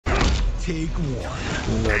Take one.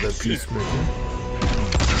 Another peacemaker.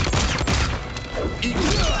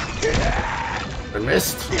 I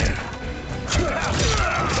missed.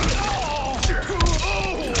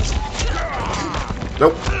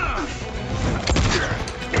 Nope.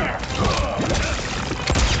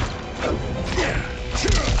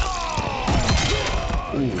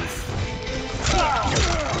 Oof.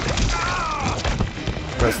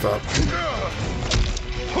 Messed up.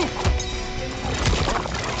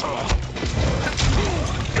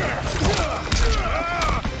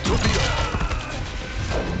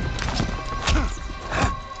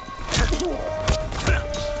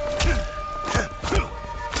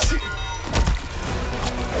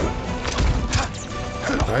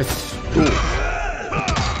 Nice. Ooh.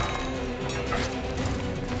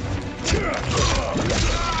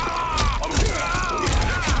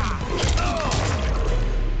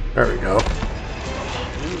 There we go.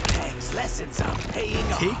 Lessons are paying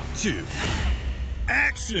off. Take two.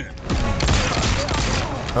 Action.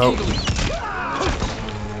 Oh.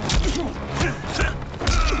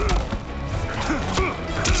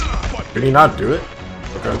 Did he not do it?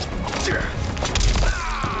 Okay.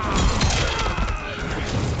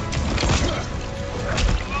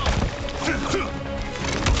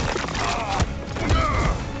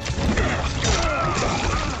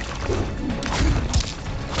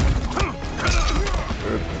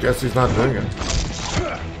 Guess he's not doing it.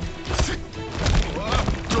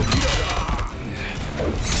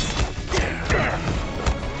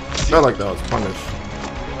 Felt like that was punished.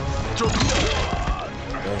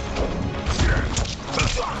 Okay.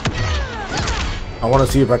 I want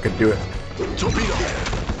to see if I could do it.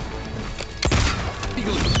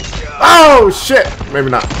 Oh shit! Maybe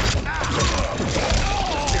not.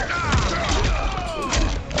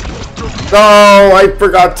 No, I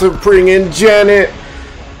forgot to bring in Janet.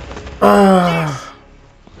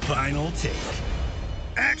 Final take.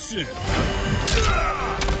 Action.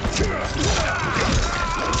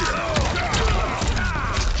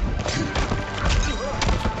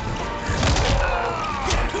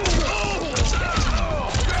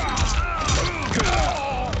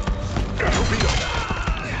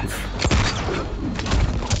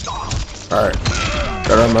 Alright.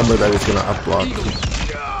 Gotta remember that he's gonna up block.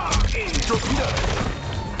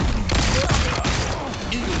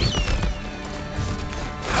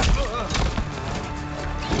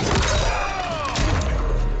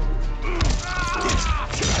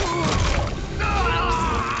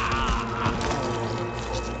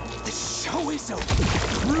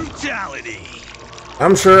 Brutality.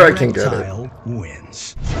 I'm sure I can get it. Reptile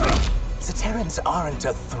wins. The Terrans aren't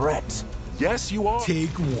a threat. Yes, you are.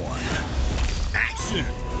 Take one. Action.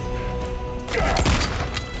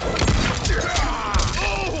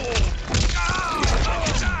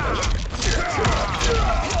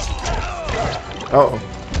 Uh-oh.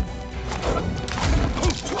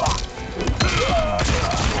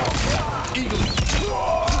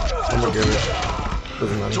 I'm gonna get it.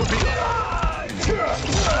 Doesn't matter.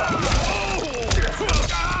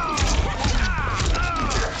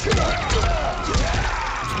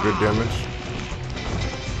 Good damage.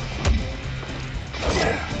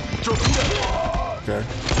 Okay.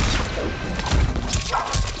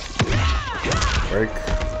 Break.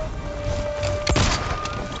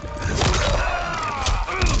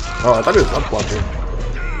 Oh, I thought he was up blocking.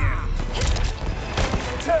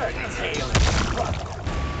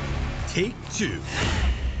 Take two.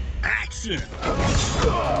 Action.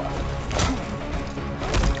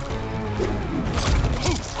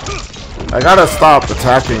 I gotta stop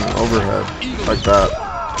attacking overhead like that.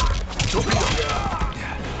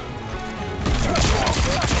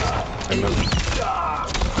 And then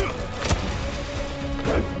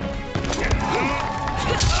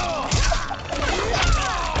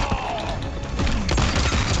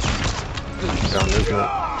down, isn't it?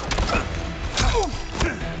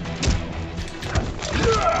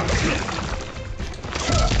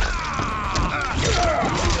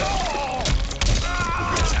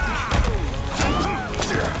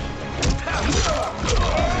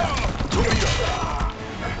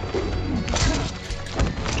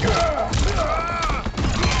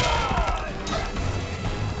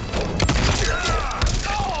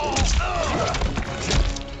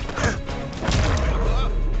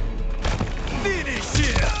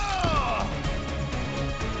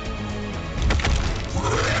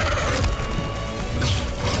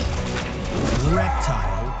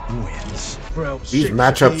 Reptile wins. Bro, These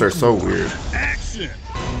matchups are so weird. Action.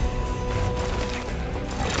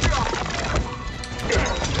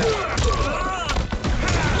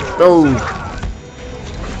 Oh.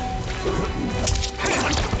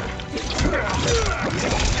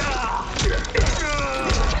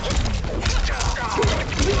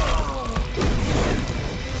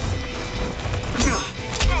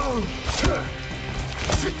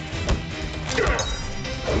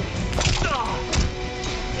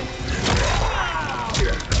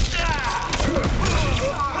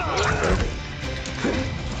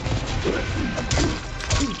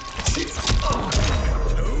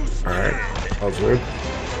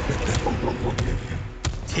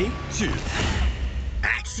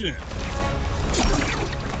 Action!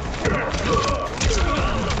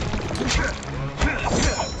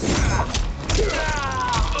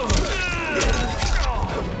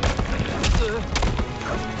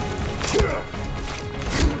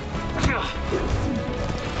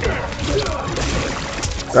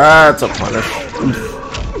 That's a punish.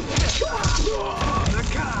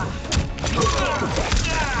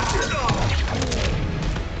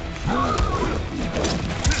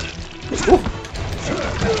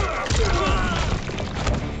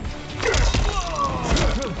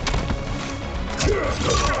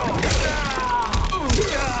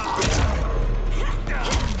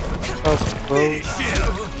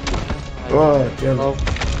 Oh, damn.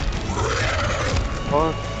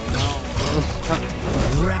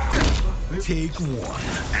 Reptile, take one.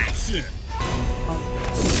 Action!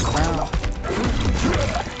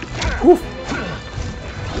 Oof.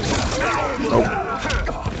 Oh.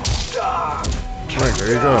 Alright, there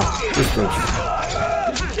you go. Distance.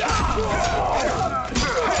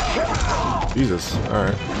 Jesus.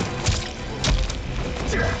 Alright.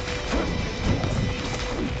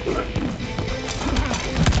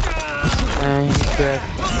 He's dead.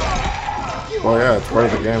 Well, yeah, it's part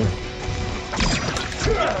of the game.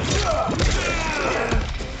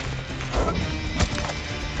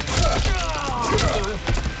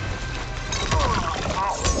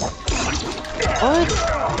 What?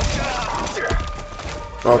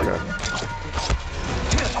 Okay.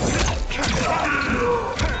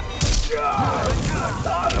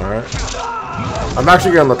 Alright. I'm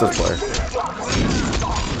actually gonna let this play.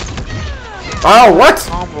 Oh, what?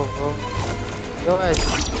 Combo, bro. Yo, that's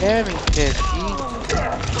spamming shit,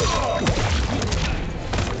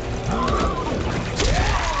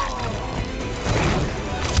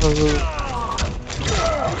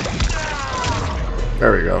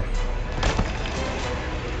 There we go.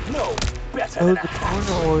 No better than that.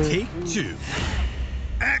 Take two.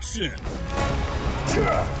 Action!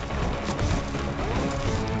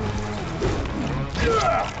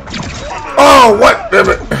 Oh, what? Damn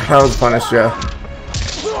it. That was punished, yeah.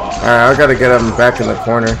 Alright, I gotta get him back in the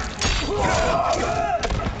corner.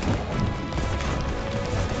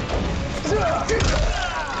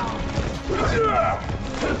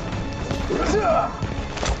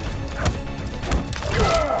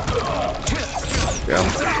 Yeah.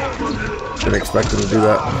 Didn't expect him to do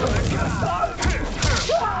that.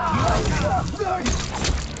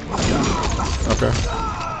 Okay.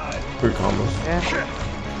 Good combos. Yeah.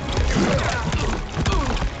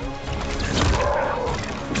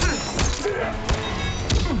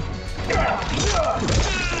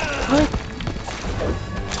 What?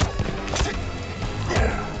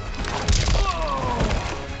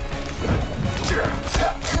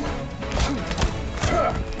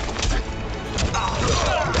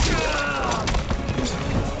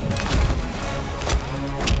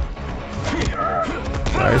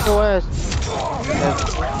 Nice.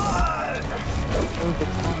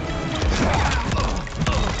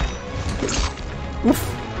 Oof.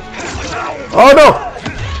 Oh no!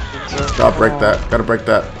 Gotta break that. Gotta break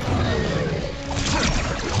that.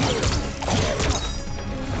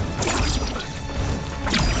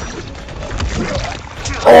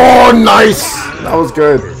 Oh, nice! That was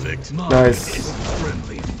good. Perfect. Nice.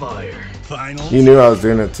 Friendly fire. Final. You knew I was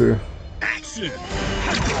doing it too. Action!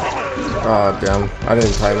 Oh, damn. I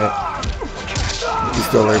didn't time it. He's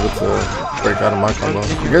still able to break out of my combo.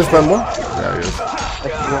 You guys done more? Yeah, he is.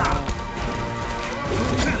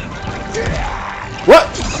 What?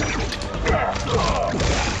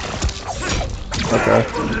 Okay.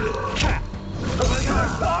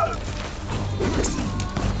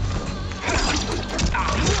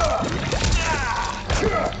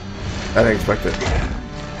 I didn't expect it.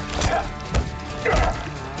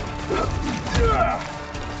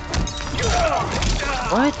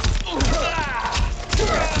 What?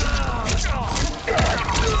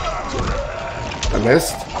 I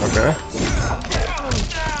missed? Okay.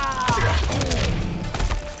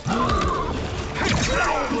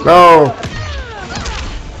 No!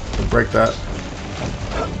 Break that.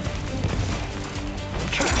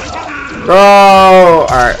 No!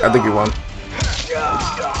 Alright, I think you won.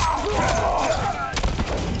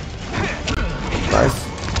 Nice.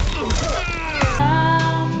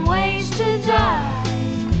 Dumb ways to die.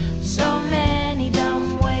 So many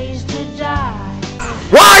dumb ways to die.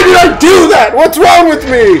 Why did I do that? What's wrong with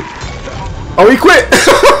me? Oh, he quit.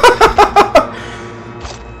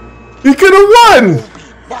 He could have won.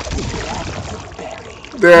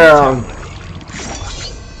 Damn.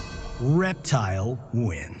 Reptile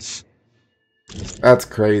wins. That's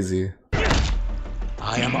crazy.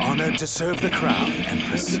 I am honored to serve the crown,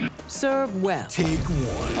 Empress. Serve well. Take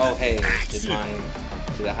one. Oh, hey, did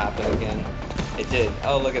that happen again? It did.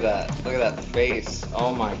 Oh, look at that. Look at that face.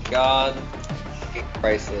 Oh my god.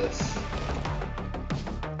 Priceless.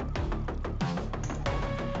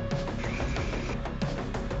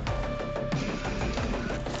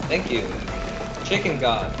 Thank you. Chicken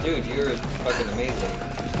God. Dude, you're fucking amazing.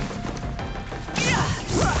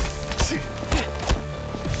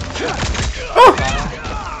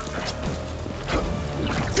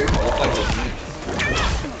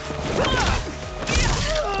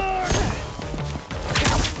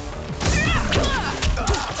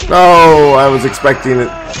 No, I was expecting it.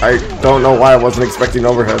 I don't know why I wasn't expecting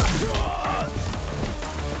overhead.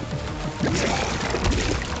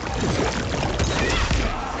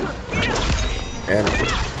 And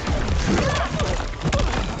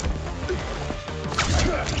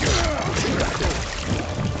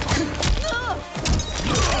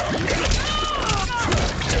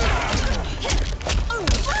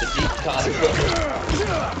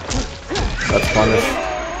that's punished.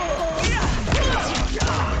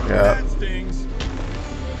 Yeah.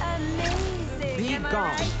 Be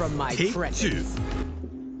gone from my Take presence. 2.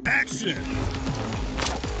 Action.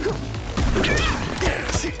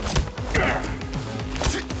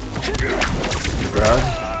 Grab.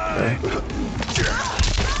 Okay.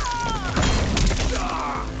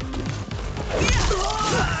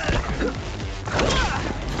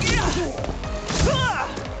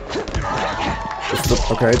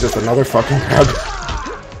 Okay, just another fucking grab.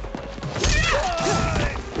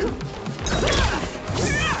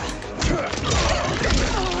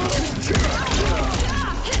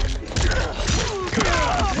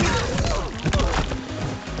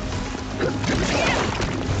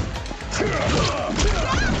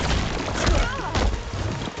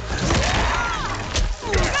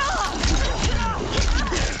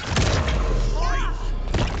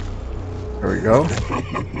 There we go.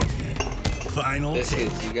 Final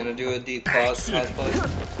Biscuits, you gonna do a deep pause cosplay?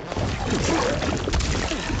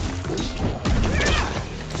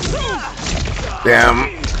 Damn,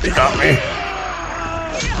 he got me.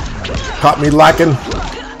 Caught me lacking.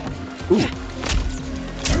 Ooh.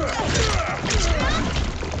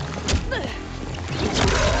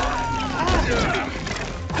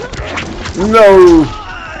 No.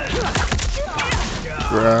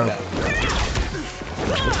 Grab.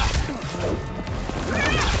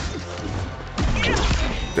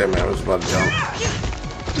 Damn it, I was about to jump.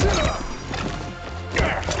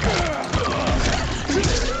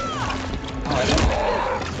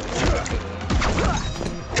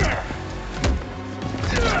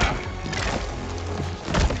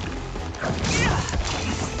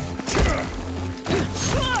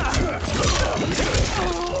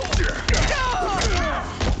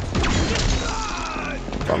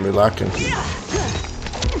 Got me lacking.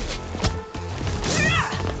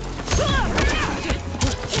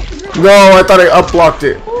 No, I thought I up-blocked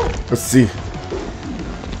it. Let's see.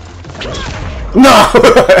 No!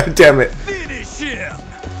 Damn it. Finish him.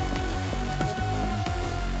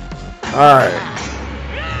 Alright.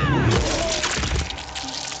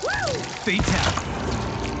 Fatality.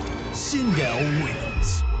 Sindel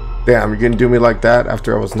wins. Damn, you're gonna do me like that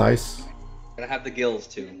after I was nice? Gonna have the gills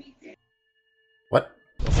too. What?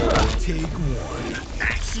 Take 1.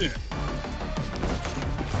 Action.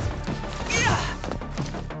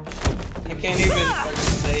 You can't even fucking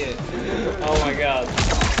say it. Oh my god.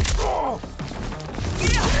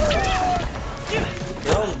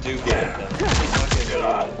 Girls do get it though. Fucking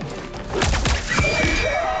god.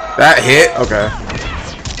 That hit? Okay.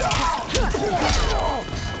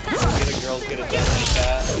 Get a girls get it done like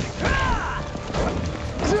that.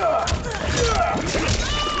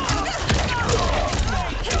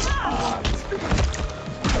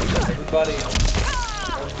 Everybody,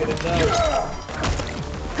 let's get it done.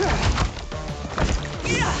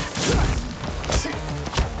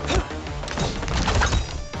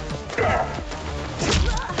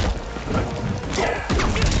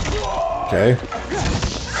 Okay.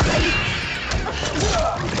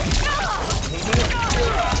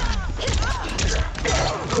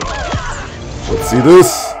 Let's see this.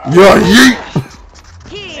 Yeah, yeet!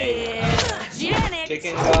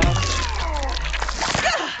 Chicken God.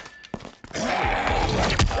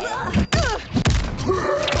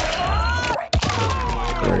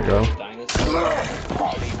 There you go.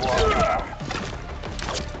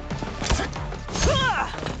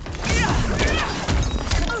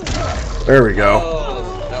 There we go.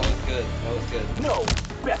 Oh, that was good. That was good. No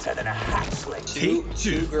better than a hack slick. Two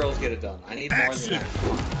girls get it done. I need more than that.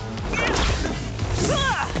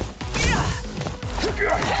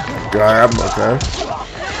 Grab, okay.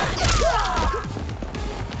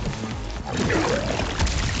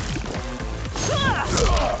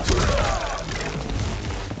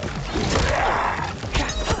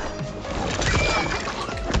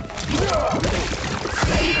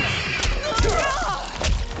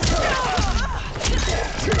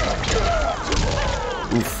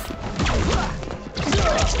 Oof.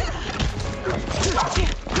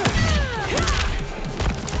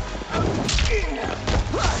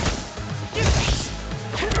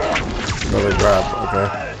 Another grab, okay.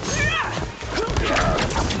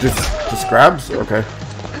 Just grabs? Okay.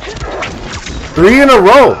 3 in a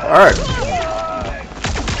row! Alright.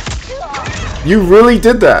 You really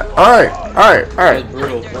did that. Alright, alright, alright.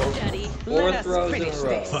 Brutal. 4 throws in a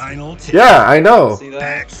row. Final tip. Yeah, I know. See that?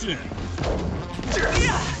 Action.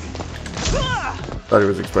 Thought he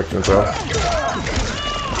was expecting a throw.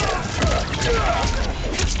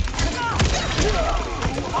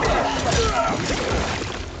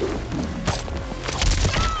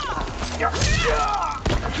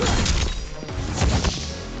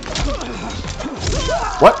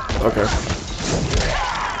 What? Okay.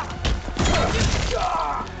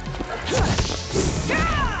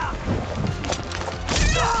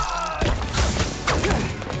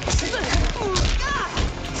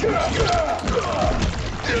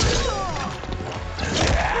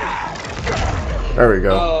 There we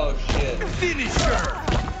go. Oh shit.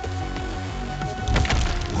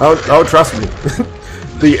 Oh, trust me.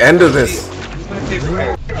 The end of this. He's my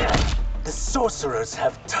favorite character. The sorcerers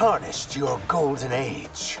have tarnished your golden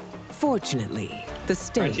age. Fortunately, the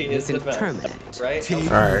stain Archie is the isn't best, permanent. right?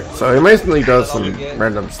 Alright, so he basically does some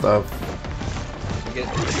random stuff. We get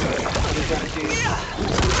Archie.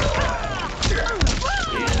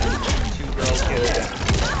 And 2 girls killed.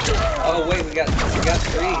 Oh wait, we got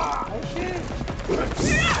 3.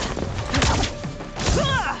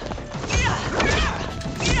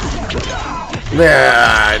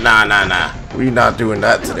 Yeah, nah. We not doing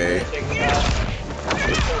that today.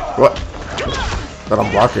 What? That I'm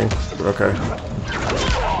blocking, but okay.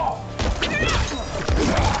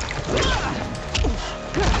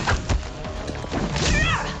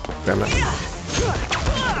 Damn it.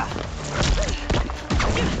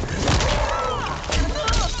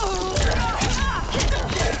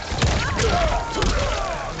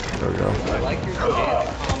 There we go. I like your jam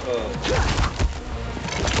combo.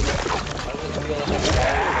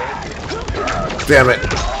 Damn it.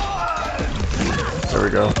 There we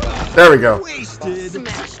go. There we go. Wasted.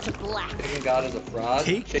 Chicken God is a fraud.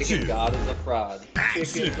 Take Chicken 2. God is a fraud. Action.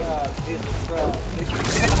 Chicken God is a fraud.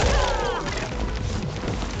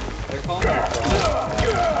 They're calling him a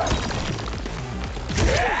fraud.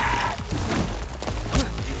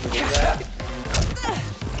 Did you believe that?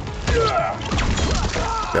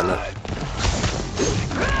 Damn it.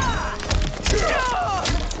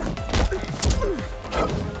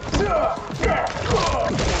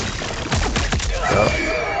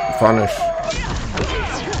 Punish.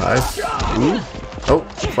 Nice. Ooh. Oh,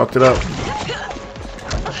 fucked it up.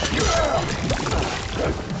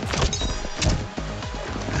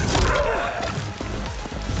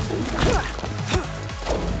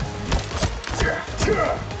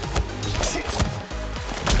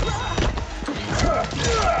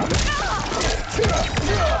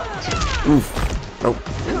 Oof. Nope.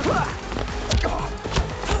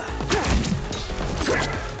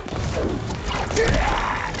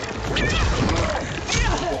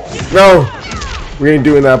 No! We ain't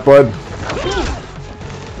doing that, bud.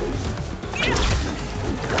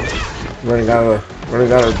 Running out,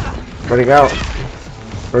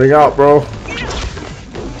 bro.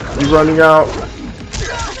 You running out.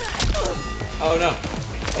 Oh no.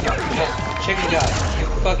 Chicken God. You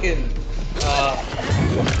fucking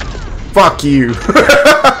Fuck you.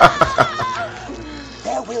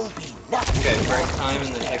 There will be nothing. Okay, break time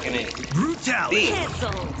in the second 8. Brutality.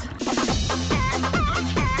 Cancelled.